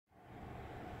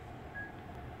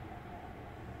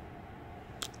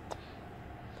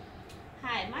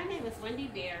my name is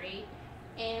Wendy,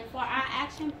 and for our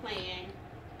action plan,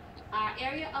 our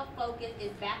area of focus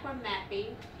is backward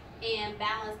mapping and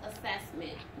balanced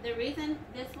assessment. The reason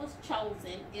this was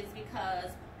chosen is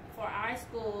because for our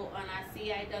school on our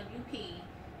CIWP,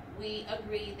 we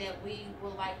agreed that we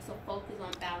would like to focus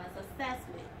on balanced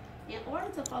assessment. In order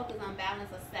to focus on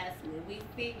balanced assessment, we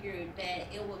figured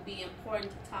that it would be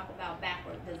important to talk about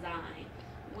backward design,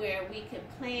 where we can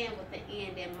plan with the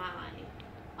end in mind.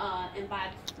 And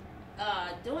by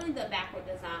doing the backward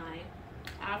design,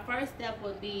 our first step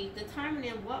would be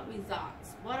determining what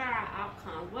results, what are our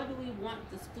outcomes, what do we want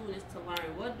the students to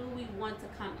learn, what do we want to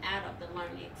come out of the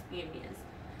learning experience.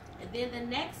 And then the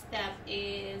next step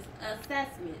is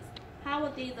assessments. How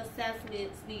would these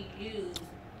assessments be used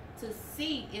to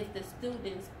see if the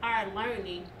students are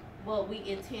learning what we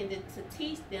intended to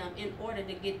teach them in order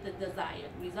to get the desired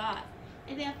results?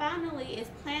 And then finally is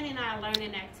planning our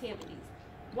learning activities.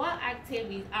 What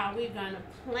activities are we going to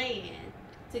plan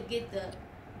to get the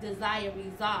desired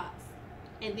results,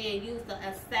 and then use the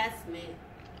assessment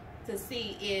to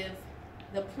see if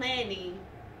the planning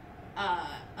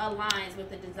aligns with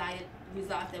the desired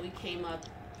results that we came up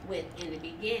with in the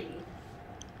beginning.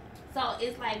 So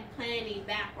it's like planning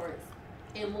backwards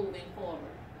and moving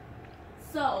forward.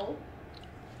 So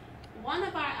one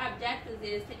of our objectives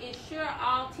is to ensure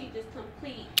all teachers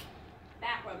complete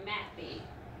backward mapping.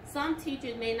 Some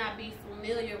teachers may not be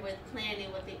familiar with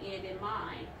planning with the end in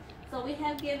mind. So we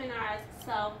have given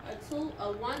ourselves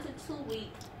a 1 to 2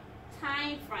 week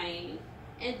time frame,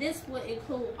 and this would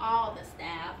include all the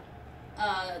staff,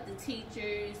 the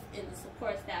teachers, and the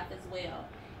support staff as well.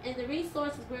 And the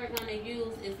resources we're going to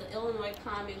use is the Illinois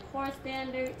Common Core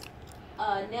Standards,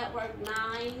 Network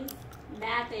 9s,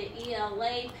 Math and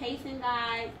ELA Pacing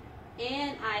Guide,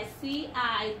 and our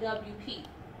CIWP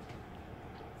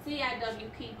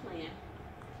plan.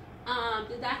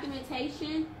 The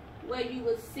documentation where you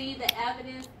would see the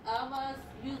evidence of us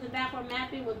using backward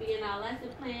mapping would be in our lesson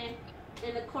plan,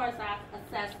 and of course our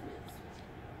assessments.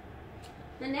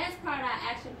 The next part of our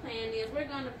action plan is we're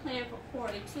going to plan for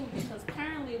quarter 2, because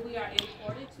currently we are in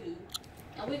quarter 2,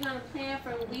 and we're going to plan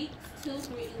from weeks 2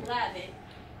 through 11,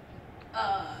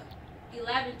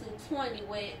 11 through 20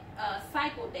 with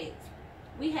cycle dates.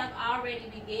 We have already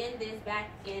begun this back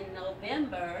in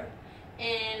November,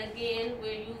 and again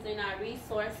we're using our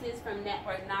resources from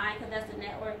Network 9 because that's the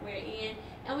network we're in,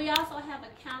 and we also have a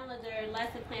calendar,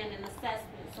 lesson plan, and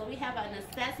assessment. So we have an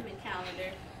assessment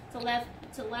calendar to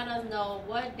let us know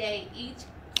what day each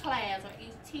class or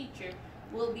each teacher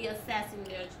will be assessing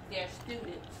their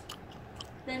students.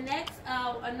 The next,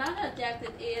 another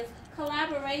objective is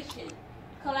collaboration.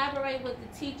 Collaborate with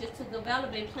the teachers to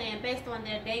develop a plan based on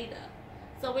their data.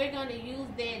 So we're going to use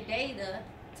their data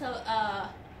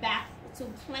to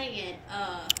plan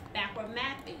backward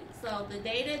mapping. So the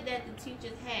data that the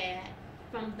teachers had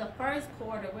from the first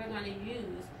quarter, we're going to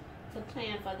use to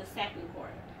plan for the second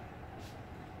quarter.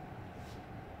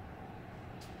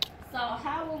 So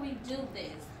how will we do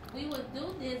this? We will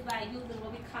do this by using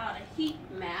what we call a heat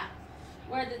map,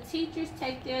 where the teachers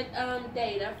take their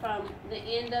data from the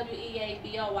NWEA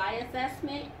BOY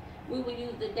assessment. We will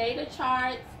use the data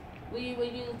charts. We will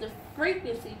use the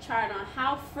frequency chart on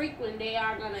how frequent they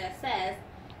are going to assess.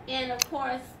 And of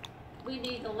course, we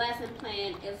need the lesson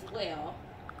plan as well.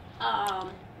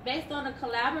 Based on the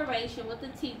collaboration with the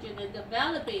teachers and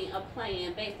developing a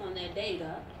plan based on their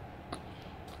data,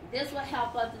 this will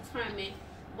help us determine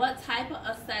what type of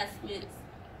assessments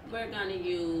we're going to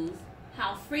use,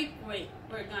 how frequent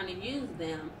we're going to use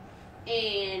them,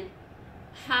 and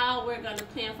how we're going to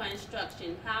plan for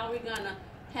instruction, how we're going to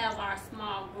have our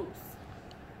small groups.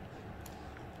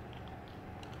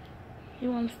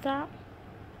 You want to stop?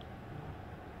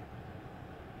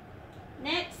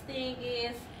 Next thing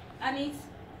is I need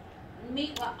to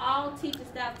meet with all teacher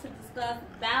staff to discuss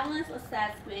balanced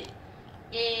assessment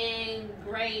and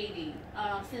grading.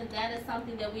 Since that is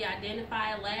something that we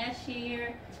identified last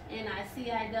year in our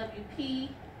CIWP,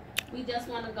 we just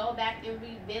want to go back and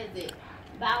revisit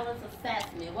balanced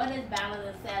assessment. What is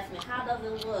balanced assessment? How does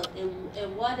it look?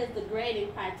 And what is the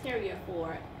grading criteria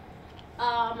for it?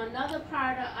 Another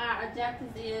part of our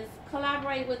objectives is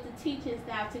collaborate with the teaching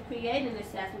staff to create an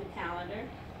assessment calendar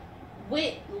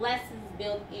with lessons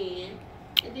built in.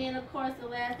 And then, of course, the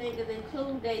last thing is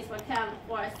include dates for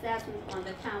assessments on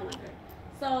the calendar.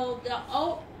 So the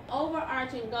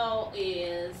overarching goal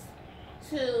is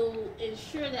to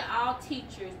ensure that all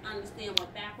teachers understand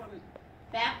what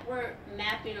backward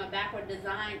mapping or backward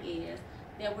design is,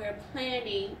 that we're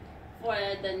planning for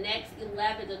the next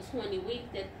 11 to 20 weeks,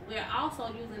 that we're also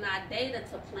using our data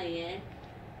to plan,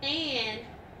 and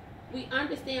we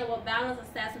understand what balance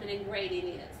assessment and grading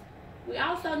is. We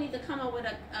also need to come up with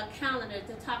a calendar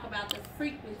to talk about the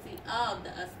frequency of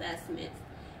the assessments.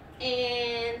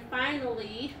 And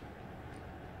finally,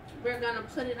 we're going to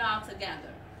put it all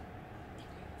together.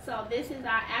 So this is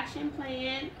our action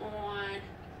plan on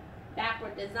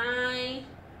backward design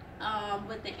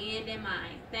with the end in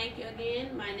mind. Thank you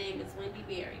again. My name is Wendy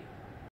Berry.